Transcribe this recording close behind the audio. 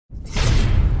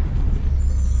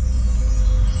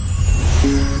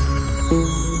Police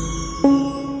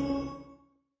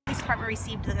department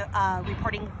received the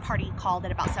reporting party called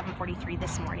at about 7:43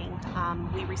 this morning.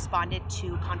 We responded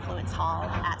to Confluence Hall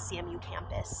at CMU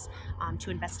campus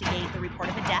to investigate the report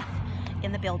of a death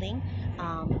in the building.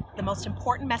 The most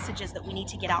important messages that we need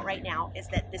to get out right now is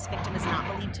that this victim is not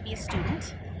believed to be a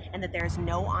student, and that there is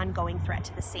no ongoing threat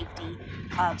to the safety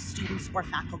of students or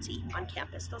faculty on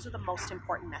campus. Those are the most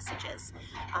important messages.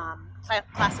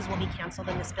 Classes will be canceled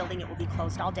in this building. It will be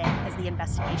closed all day as the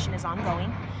investigation is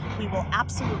ongoing. We will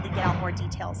absolutely get out more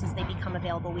details as they become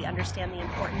available. We understand the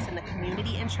importance and the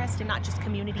community interest, and not just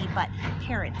community, but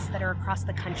parents that are across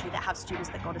the country that have students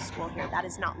that go to school here. That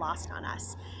is not lost on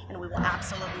us. And we will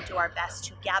absolutely do our best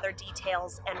to gather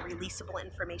details and releasable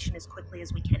information as quickly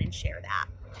as we can and share that.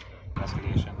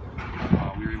 Investigation.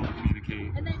 We were able to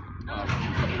communicate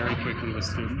very quickly with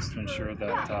students to ensure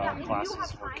that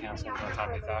classes were canceled in a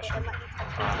timely fashion,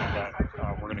 and that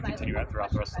we're going to continue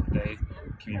throughout the rest of the day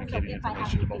communicating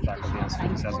information to both faculty and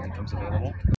students as it becomes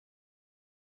available.